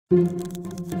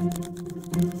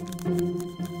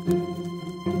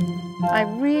I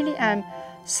really am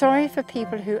sorry for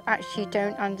people who actually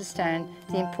don't understand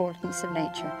the importance of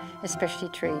nature, especially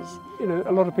trees. You know,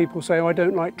 a lot of people say, oh, I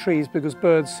don't like trees because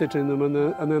birds sit in them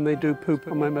and then they do poop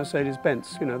on my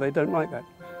Mercedes-Benz. You know, they don't like that.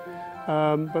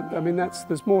 But I mean,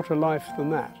 there's more to life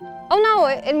than that. Oh no,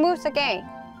 it moves again.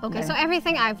 Okay, No. so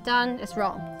everything I've done is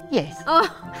wrong. Yes. Oh.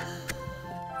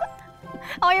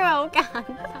 我以為好簡單。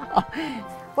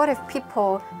What if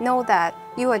people know that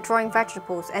you are drawing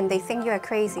vegetables and they think you are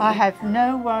crazy? I have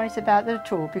no worries about that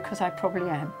at all because I probably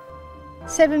am.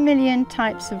 7 million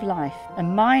types of life,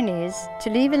 and mine is to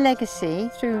leave a legacy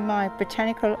through my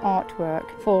botanical artwork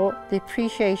for the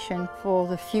appreciation for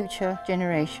the future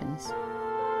generations.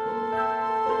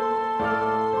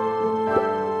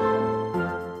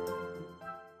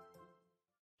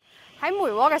 喺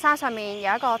梅窩嘅山上面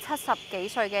有一個70幾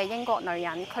歲嘅英國女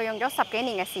人，佢用咗10幾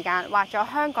年嘅時間畫咗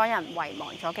香港人遺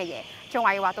忘咗嘅嘢，仲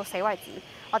話要畫到死為止。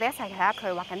我哋一齊睇下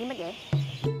佢畫緊啲乜嘢。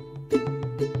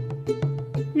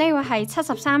呢位係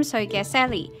73歲嘅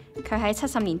Sally， 佢喺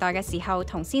70年代嘅時候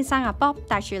同先生阿 Bob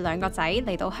帶住2個仔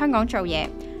嚟到香港做嘢。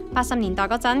80年代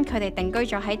嗰陣，佢哋定居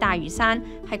咗喺大嶼山，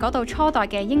係嗰度初代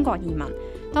嘅英國移民。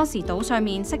當時島上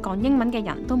面識講英文嘅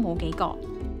人都冇幾個。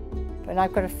But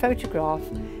I've got a photograph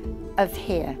of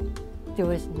here. There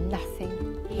was nothing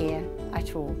here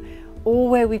at all. All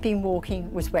where we've been walking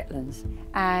was wetlands.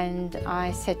 And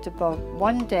I said to Bob,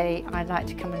 one day I'd like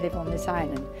to come and live on this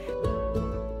island.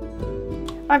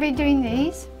 I've been doing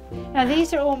these. Now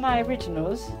these are all my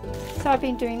originals, so I've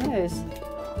been doing those.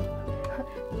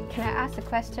 Can I ask a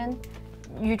question?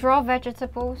 You draw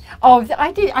vegetables? Oh,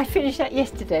 I did. I finished that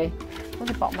yesterday. 好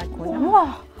似博物館咁。Wow,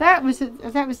 that was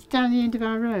down the end of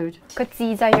our road. 佢自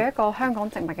製咗一個香港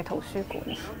植物嘅圖書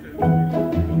館。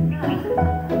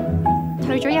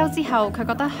退咗休之後，佢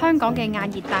覺得香港嘅亞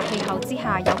熱帶氣候之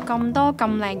下有咁多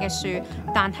咁靚嘅樹，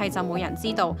但係就冇人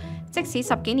知道。即使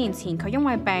10幾年前佢因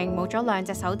為病冇咗2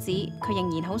隻手指，佢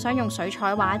仍然好想用水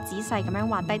彩畫仔細咁樣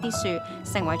畫低啲樹，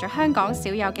成為咗香港少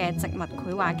有嘅植物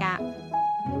繪畫家。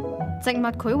植物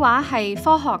繪畫係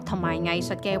科學同埋藝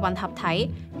術嘅混合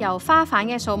體，由花瓣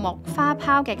嘅數目、花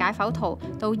苞嘅解剖圖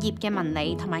到葉嘅紋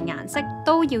理同埋顏色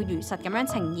都要如實咁樣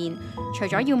呈現。除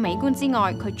咗要美觀之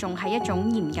外，佢仲係一種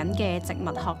嚴謹嘅植物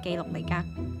學記錄嚟㗎。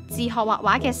自學畫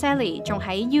畫嘅 Sally 仲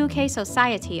喺 UK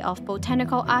Society of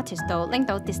Botanical Artists 度拎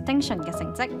到 distinction 嘅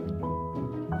成績。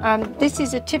This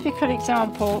is a typical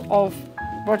example of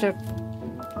what a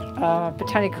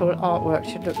botanical artwork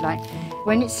should look like.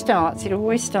 When it starts, it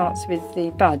always starts with the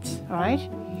buds, all right?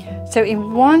 So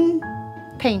in one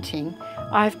painting,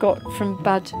 I've got from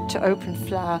bud to open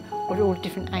flower at all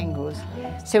different angles.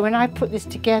 So when I put this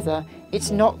together, it's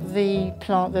not the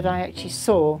plant that I actually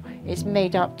saw, it's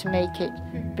made up to make it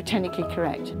botanically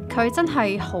correct. 佢真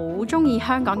係好鍾意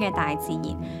香港嘅大自然。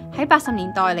喺80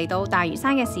年代嚟到大嶼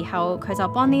山嘅時候，佢就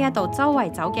幫呢一度周圍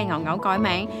走嘅牛改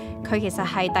名。佢其實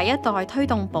係第一代推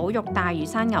動保育大嶼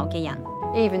山牛嘅人。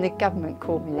Even the government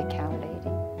called me the cow lady.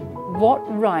 What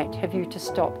right have you to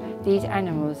stop these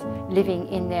animals living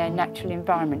in their natural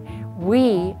environment?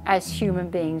 We, as human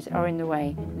beings, are in the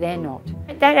way. They're not.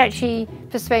 That actually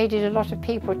persuaded a lot of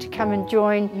people to come and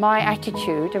join my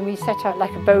attitude, and we set up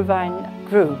like a bovine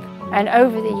group. And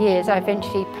over the years, I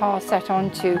eventually passed that on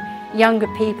to younger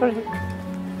people.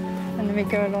 And then we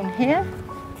go along here.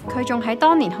 佢仲喺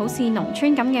當年好似農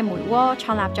村咁嘅梅窩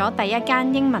創立咗第一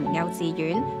間英文幼稚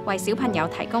園，為小朋友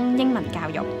提供英文教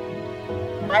育。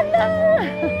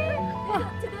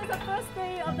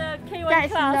That's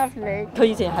lovely. 佢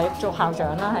以前係做校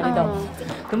長啦喺呢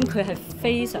度，咁佢係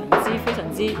非常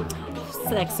之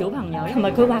錫小朋友，同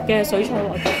埋佢畫嘅水彩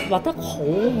畫得好好，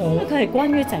佢係關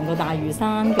於成個大嶼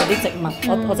山嗰啲植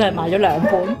物，我真係買咗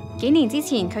2本。幾年之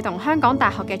前，佢同香港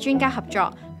大學嘅專家合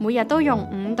作，每日都用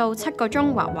5到7個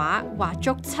鐘畫畫，畫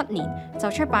足7年，就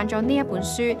出版咗呢一本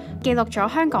書，記錄咗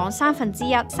香港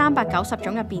1/3 390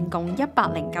種入邊共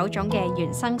109種嘅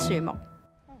原生樹木。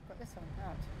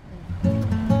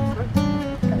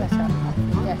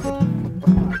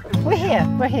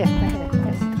We're here.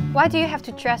 Yes. Why do you have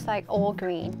to dress like all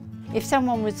green? If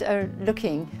someone was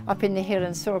looking up in the hill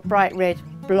and saw a bright red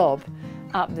blob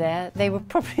up there, they would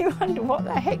probably wonder what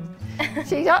the heck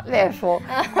she's up there for.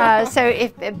 So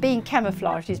if being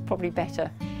camouflaged is probably better.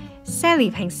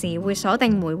 Sally 平時會鎖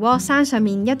定梅窩山上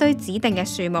面一堆指定嘅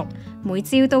樹木，每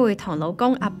朝都會同老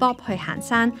公阿 Bob 去行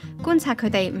山，觀察佢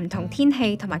哋唔同天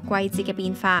氣同埋季節嘅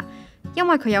變化。因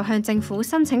為佢有向政府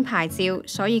申請牌照，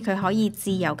所以佢可以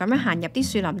自由咁樣行入啲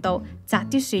樹林度，摘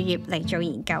啲樹葉嚟做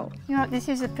研究。You know, this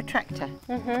is a protractor.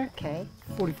 Okay.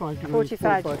 45 degrees.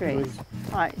 45 degrees.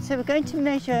 Right, so we're going to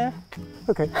measure.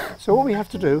 Okay, so what we have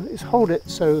to do is hold it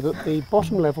so that the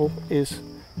bottom level is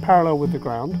parallel with the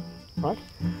ground, right?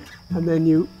 And then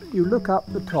you look up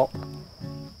the top,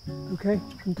 okay,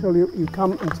 until you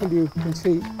can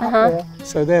see up there.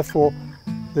 So therefore,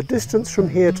 the distance from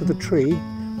here to the tree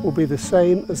will be the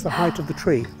same as the height of the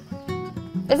tree.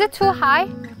 Is it too high?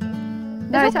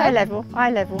 No, it's eye level.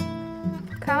 Eye level.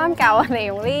 佢啱啱教我哋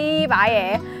用呢把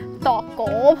嘢度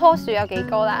嗰棵樹有幾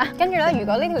高啦，跟住咧，如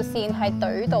果呢條線係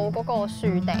對到嗰個樹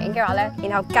頂嘅話咧，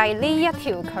然後計呢一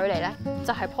條距離咧，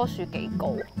就係棵樹幾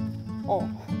高。哦。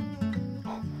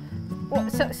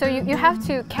So you have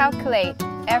to calculate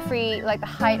the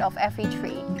height of every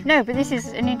tree. No, but this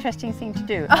is an interesting thing to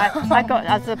do. I got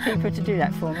other people to do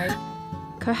that for me.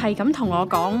 佢係咁同我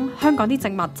講，香港啲植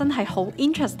物真係好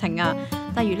interesting 啊！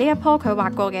例如呢一棵佢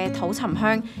畫過嘅土沉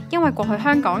香，因為過去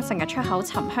香港成日出口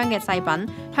沉香嘅製品，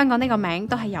香港呢個名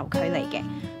都係由佢嚟嘅。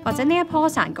或者呢一棵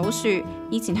山稿樹，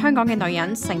以前香港嘅女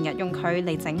人成日用佢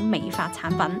嚟整美髮產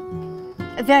品。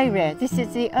Very rare. This is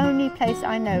the only place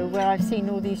I know where I've seen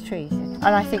all these trees.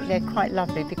 And I think they're quite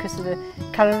lovely because of the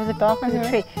colour of the bark of the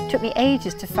tree. It took me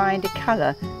ages to find a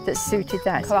colour that suited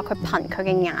that. 佢話佢憑佢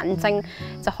嘅眼睛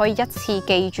就可以一次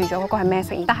記住咗嗰個係咩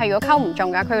色，但係如果溝唔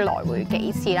中嘅，佢要來回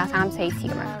幾次啦，3、4次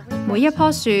咁樣。每一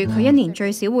棵樹佢一年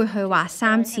最少會去畫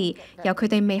3次，由佢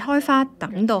哋未開花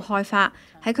等到開花。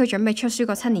喺佢準備出書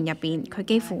嗰7年入邊，佢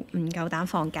幾乎唔夠膽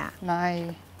放假。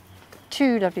My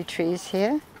 2 lovely trees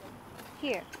here.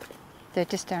 Here. They're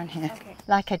just down here. Okay.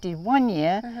 Like I did one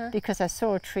year because I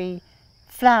saw a tree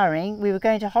flowering. We were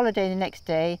going to holiday the next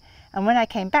day, and when I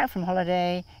came back from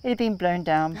holiday, it had been blown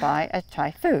down by a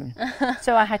typhoon.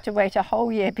 So I had to wait a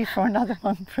whole year before another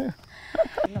one grew.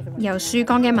 由樹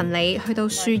幹嘅紋理去到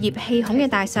樹葉氣孔嘅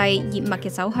大細、葉脈嘅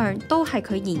走向，都係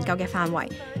佢研究嘅範圍。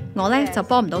我呢就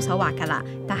幫唔到手畫㗎啦，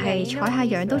但係採下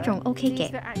樣都仲 OK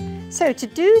嘅。So to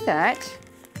do that,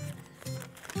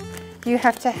 you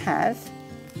have to have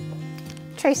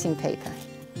tracing paper.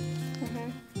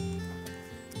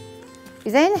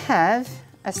 You then have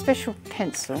a special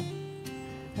pencil,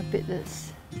 a bit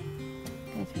that's.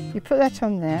 You put that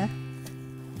on there,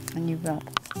 and you rub.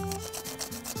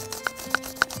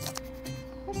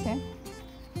 Okay.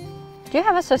 Do you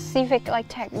have a specific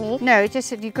technique? No, just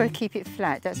that you've got to keep it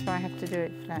flat. That's why I have to do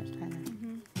it flat.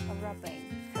 Of rubbing.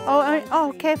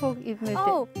 Oh, careful! You've moved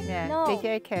Oh, it. Yeah, no. be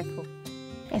very careful.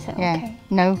 Is it Yeah. okay?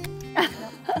 No.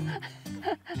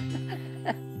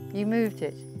 You moved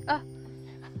it.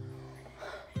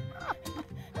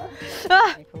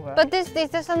 But this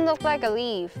doesn't look like a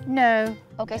leaf. No.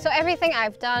 Okay, so everything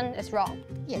I've done is wrong.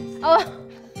 Yes. Oh.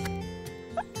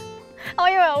 我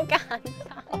以為好簡單。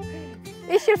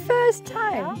 It's your first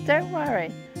time. Don't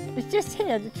worry. It's just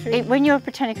here, the tree. When you're a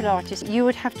botanical artist, you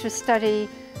would have to study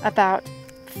about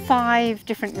 5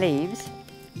 different leaves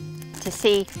to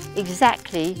see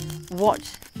exactly what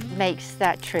makes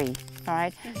that tree. All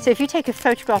right. So if you take a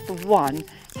photograph of one,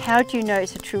 how do you know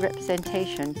it's a true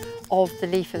representation of the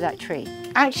leaf of that tree?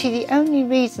 Actually, the only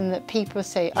reason that people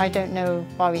say, I don't know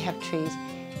why we have trees,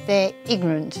 they're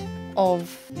ignorant of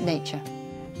nature.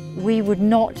 We would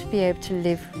not be able to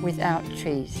live without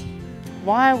trees.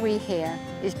 Why are we here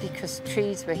is because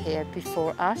trees were here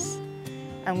before us,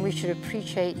 and we should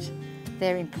appreciate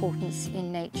their importance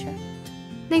in nature.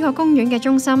 呢個公園嘅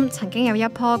中心曾經有一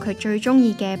棵佢最中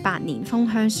意嘅百年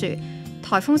楓香樹，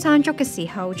颱風山竹嘅時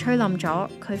候吹冧咗，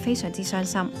佢非常之傷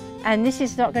心。And this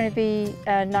is not going to be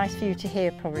nice for you to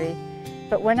hear probably,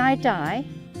 but when I die,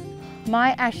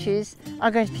 my ashes are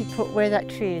going to be put where that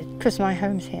tree is, because my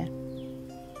home's here.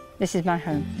 This is my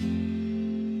home.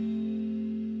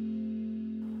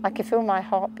 I can feel my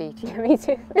heart beating. Me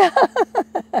too.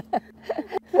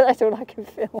 That's all I can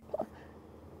feel.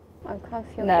 I can't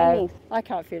feel No, anything. I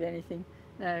can't feel anything.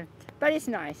 No, but it's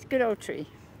nice. Good old tree.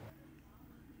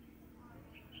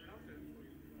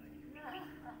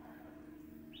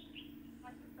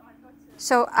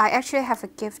 So I actually have a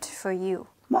gift for you.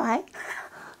 Why?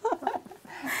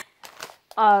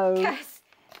 Oh, Yes.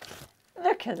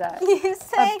 look at that. You A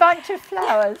say. bunch of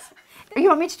flowers. You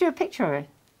want me to do a picture of it?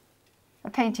 A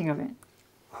painting of it?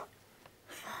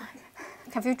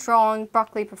 Have you drawn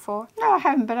broccoli before? No, I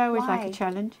haven't, but I always like Why? a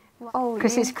challenge. Oh,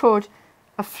 Because it's called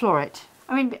a floret.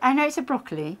 I mean, I know it's a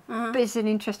broccoli, but it's an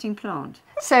interesting plant.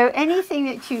 So anything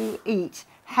that you eat,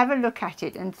 have a look at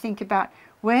it and think about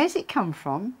where's it come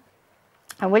from,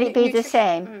 and will it be the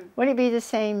same? Will it be the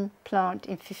same plant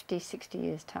in 50, 60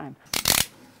 years' time?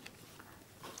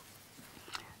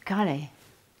 Golly,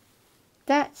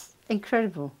 that's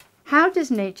incredible. How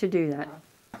does nature do that?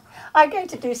 I'm going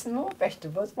to do some more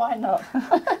vegetables, why not?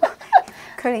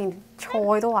 佢連菜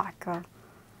都畫㗎。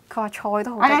佢話菜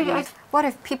都好得意。What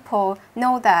if people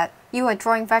know that you are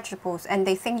drawing vegetables and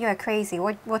they think you are crazy?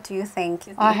 What do you think?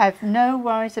 I have no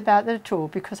worries about that at all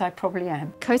because I probably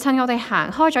am. 佢趁我哋行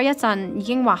開咗一陣，已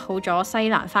經畫好咗西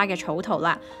蘭花嘅草圖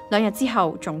啦。2日之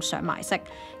後仲上埋色。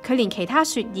佢連其他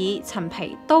雪耳、陳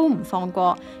皮都唔放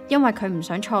過，因為佢唔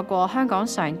想錯過香港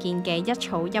常見嘅一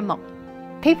草一木。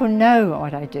People know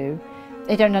what I do.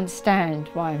 They don't understand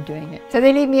why I'm doing it, so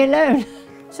they leave me alone.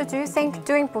 So do you think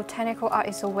doing botanical art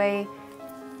is a way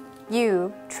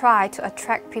you try to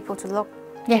attract people to look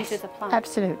Yes, into the plant?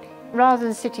 absolutely. Rather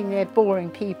than sitting there boring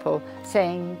people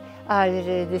saying,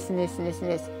 this and this and this and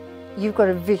this, you've got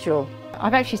a visual.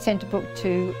 I've actually sent a book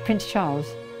to Prince Charles,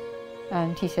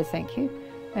 and he said thank you.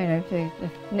 You know, the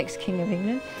next King of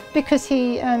England, because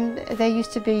there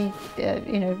used to be,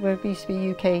 where we used to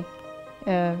be UK,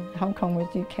 Hong Kong was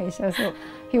UK, so I thought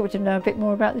he ought to know a bit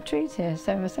more about the trees here,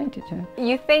 so I sent it to him.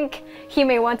 You think he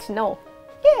may want to know?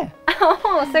 Yeah.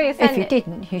 Oh, so you sent If he it?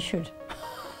 didn't, he should.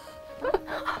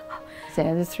 So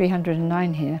there's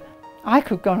 309 here. I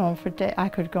could have gone on for a day. I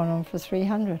could have gone on for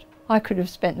 300. I could have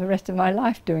spent the rest of my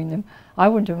life doing them. I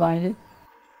wouldn't have minded.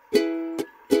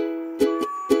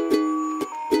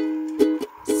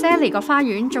 Sally 個花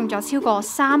園種咗超過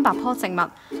300棵植物，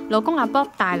老公阿 Bob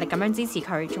大力咁樣支持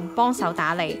佢，仲幫手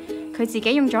打理。佢自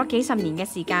己用咗幾10年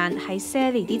嘅時間喺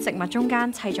Sally 啲植物中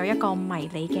間砌咗一個迷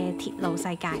你嘅鐵路世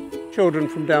界。Children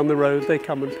from down the road, they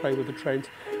come and play with the trains.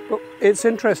 Well, it's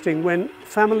interesting when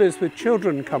families with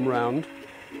children come round,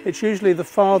 it's usually the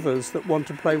fathers that want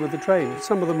to play with the trains.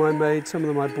 Some of them I made, some of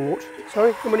them I bought.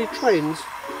 Sorry, how many trains?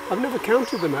 I've never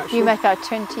counted them actually. You make about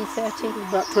 20, 30?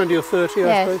 About 20 or 30, I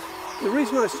Yes. suppose. The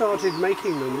reason I started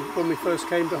making them when we first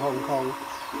came to Hong Kong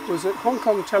was that Hong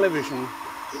Kong television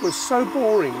was so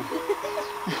boring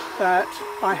that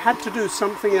I had to do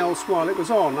something else while it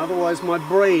was on, otherwise my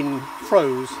brain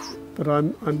froze. But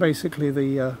I'm basically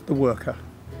the worker.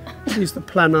 She's the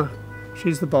planner,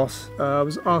 she's the boss. I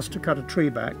was asked to cut a tree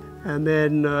back, and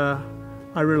then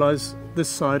I realised this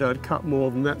side I'd cut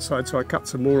more than that side, so I cut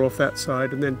some more off that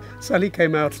side, and then Sally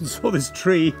came out and saw this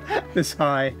tree this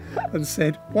high and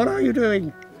said, "What are you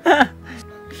doing?"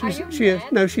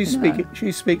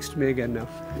 She speaks to me again now.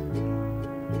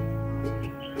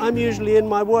 I'm usually in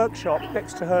my workshop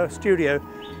next to her studio,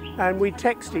 and we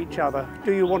text each other,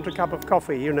 "Do you want a cup of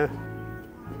coffee?" You know.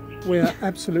 We're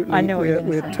absolutely, I know what you're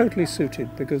we're gonna say. totally suited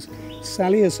because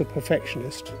Sally is a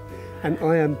perfectionist and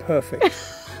I am perfect.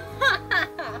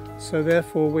 So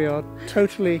therefore we are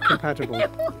totally compatible.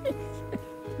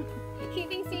 He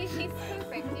thinks he's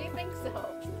perfect. Do you think so?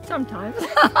 Sometimes.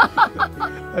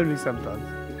 Only sometimes.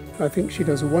 I think she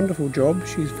does a wonderful job.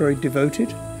 She's very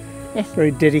devoted, Yes.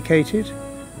 very dedicated,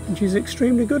 and she's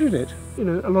extremely good at it. You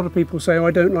know, a lot of people say, "Oh,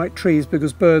 I don't like trees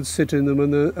because birds sit in them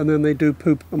and then they do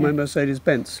poop on my Mercedes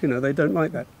Benz." You know, they don't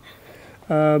like that.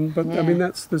 But I mean,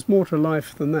 there's more to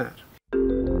life than that.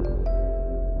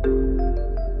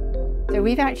 So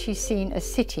we've actually seen a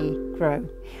city grow.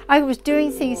 I was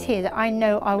doing things here that I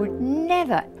know I would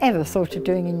never ever thought of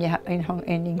doing in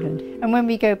England. And when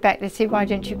we go back, they say, "Why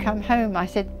don't you come home?" I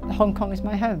said, "Hong Kong is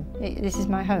my home. This is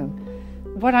my home."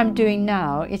 What I'm doing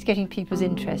now is getting people's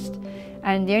interest.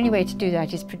 And the only way to do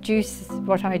that is produce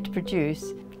what I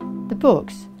produce. The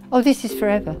books. Oh, this is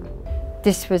forever.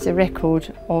 This was a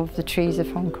record of the trees of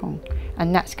Hong Kong.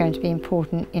 And that's going to be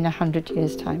important in 100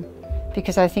 years' time.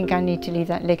 Because I think I need to leave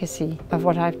that legacy of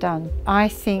what I've done. I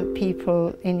think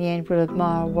people in the end will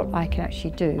admire what I can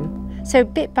actually do. So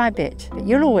bit by bit,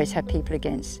 you'll always have people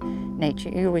against nature,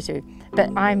 you always do.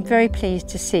 But I'm very pleased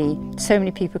to see so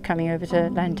many people coming over to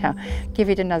Lantau. Give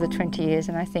it another 20 years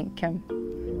and I think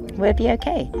we'll be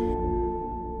okay.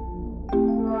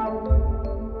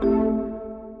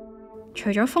 除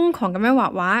咗瘋狂咁樣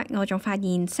畫畫，我仲發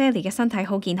現 Sally 嘅身體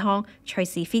好健康，隨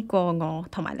時 fit 過我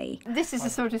同埋你。This is the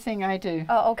sort of thing I do.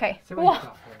 Oh, okay.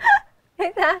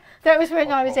 That was when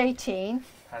I was 18.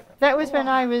 That was when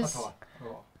I was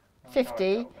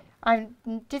 50. I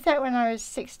did that when I was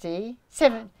 60.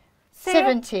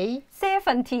 70.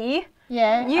 70.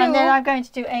 Yeah. You? And then I'm going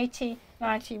to do 80,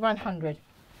 90, 100.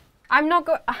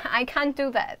 I can't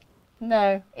do that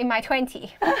No. in my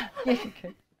 20. Yes, you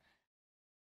could.